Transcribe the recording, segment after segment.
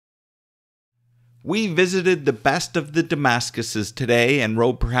We visited the best of the Damascuses today and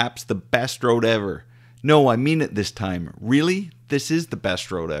rode perhaps the best road ever. No, I mean it this time. Really, this is the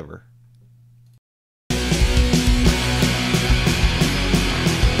best road ever.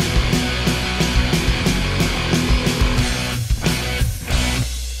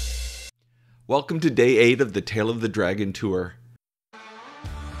 Welcome to day 8 of the Tail of the Dragon tour.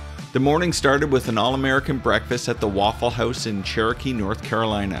 The morning started with an all-American breakfast at the Waffle House in Cherokee, North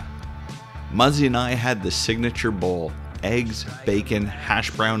Carolina. Muzzy and I had the signature bowl: eggs, bacon,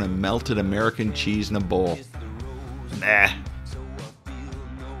 hash brown, and melted American cheese in a bowl. Nah.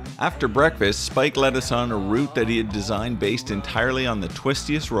 After breakfast, Spike led us on a route that he had designed based entirely on the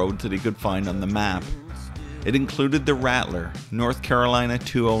twistiest roads that he could find on the map. It included the Rattler, North Carolina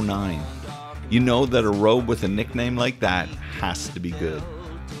 209. You know that a road with a nickname like that has to be good.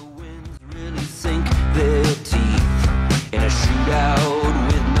 Sink their teeth in a shootout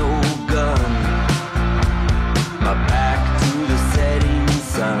with no gun. My back to the setting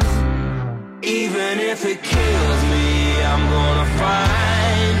sun. Even if it kills me, I'm gonna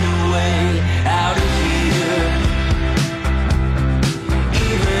find a way out of here.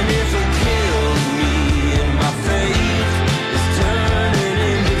 Even if it kills me and my faith is turning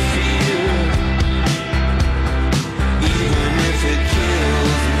into fear. Even if it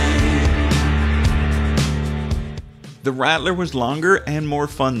kills me. The Rattler was longer and more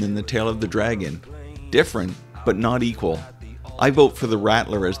fun than the Tail of the Dragon. Different, but not equal. I vote for the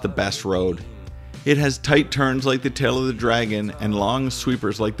Rattler as the best road. It has tight turns like the Tail of the Dragon and long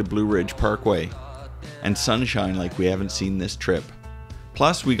sweepers like the Blue Ridge Parkway. And sunshine like we haven't seen this trip.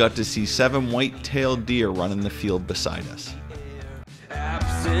 Plus, we got to see 7 white-tailed deer run in the field beside us.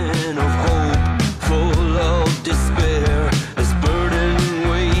 Absent of hope, full of despair, this burden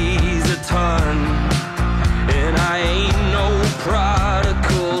weighs a ton, and I ain't no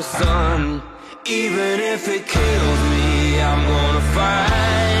prodigal son. Even if it kills me, I'm gonna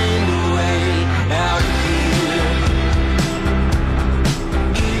find a way out of here.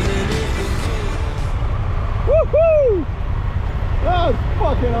 Even if it kills me. Woohoo! That was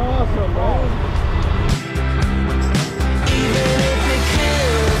fucking awesome, man. Even if it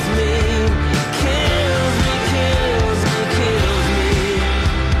kills me, kills me, kills me, kills me.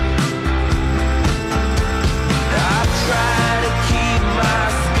 I try to keep my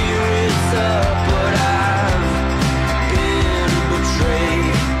spirits up, but I've been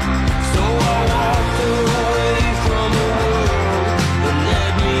betrayed. So I walked away from the world that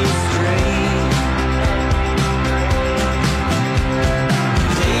led me astray.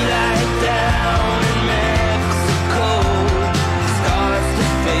 Daylight down in Mexico starts to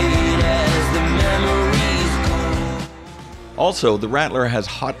fade as the memories go. Also, the Rattler has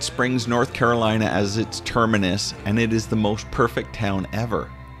Hot Springs, North Carolina as its terminus, and it is the most perfect town ever.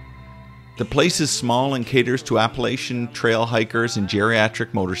 The place is small and caters to Appalachian trail hikers and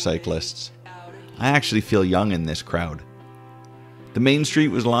geriatric motorcyclists. I actually feel young in this crowd. The main street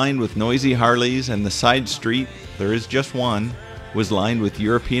was lined with noisy Harleys, and the side street, there is just one, was lined with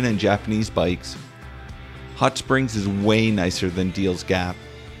European and Japanese bikes. Hot Springs is way nicer than Deals Gap.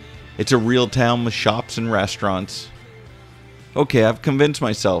 It's a real town with shops and restaurants. Okay, I've convinced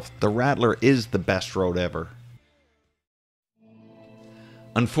myself, the Rattler is the best road ever.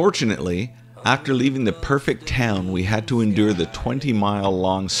 Unfortunately, after leaving the perfect town, we had to endure the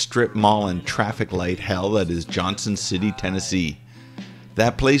 20-mile-long strip mall and traffic light hell that is Johnson City, Tennessee.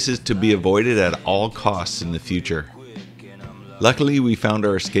 That place is to be avoided at all costs in the future. Luckily, we found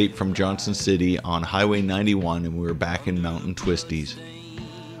our escape from Johnson City on Highway 91 and we were back in Mountain Twisties.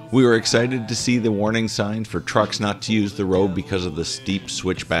 We were excited to see the warning signs for trucks not to use the road because of the steep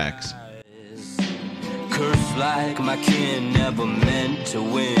switchbacks. Cursed like my kin, never meant to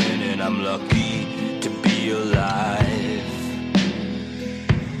win, and I'm lucky to be alive.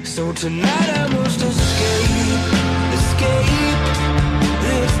 So tonight I must escape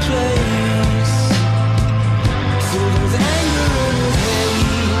this place. Filled with anger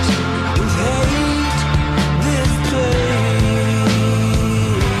and with hate, this place.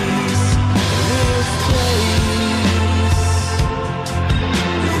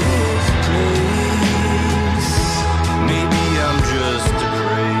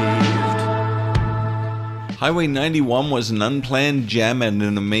 Highway 91 was an unplanned gem and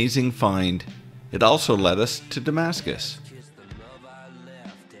an amazing find. It also led us to Damascus.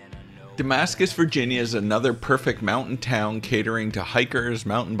 Damascus, Virginia is another perfect mountain town catering to hikers,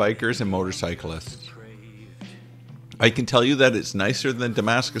 mountain bikers, and motorcyclists. I can tell you that it's nicer than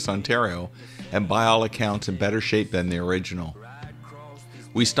Damascus, Ontario, and by all accounts in better shape than the original.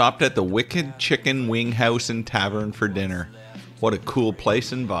 We stopped at the Wicked Chicken Wing House and Tavern for dinner. What a cool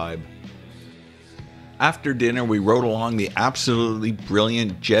place and vibe. After dinner, we rode along the absolutely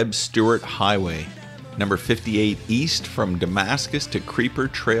brilliant Jeb Stuart Highway, number 58 east from Damascus to Creeper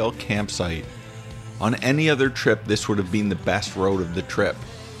Trail campsite. On any other trip, this would have been the best road of the trip.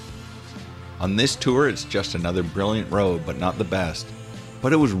 On this tour, it's just another brilliant road, but not the best.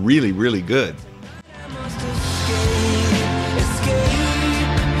 But it was really, really good.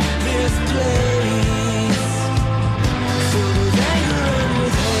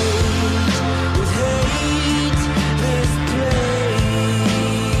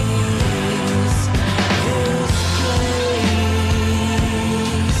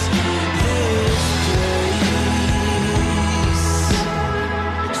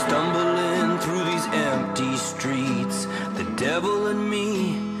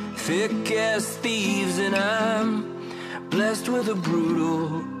 Thieves, and I'm blessed with a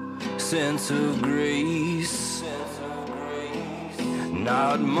brutal sense of grace.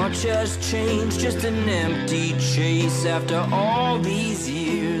 Not much has changed, just an empty chase. After all these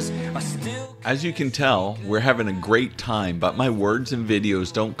years, I still... As you can tell, we're having a great time, but my words and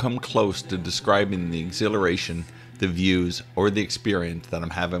videos don't come close to describing the exhilaration, the views, or the experience that I'm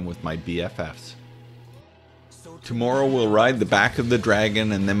having with my BFFs. Tomorrow we'll ride the back of the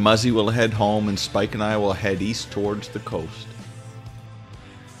Dragon, and then Muzzy will head home and Spike and I will head east towards the coast.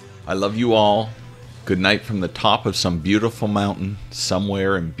 I love you all. Good night from the top of some beautiful mountain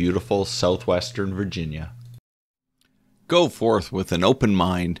somewhere in beautiful southwestern Virginia. Go forth with an open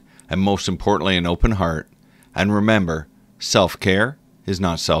mind and most importantly an open heart. And remember, self-care is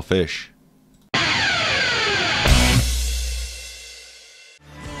not selfish.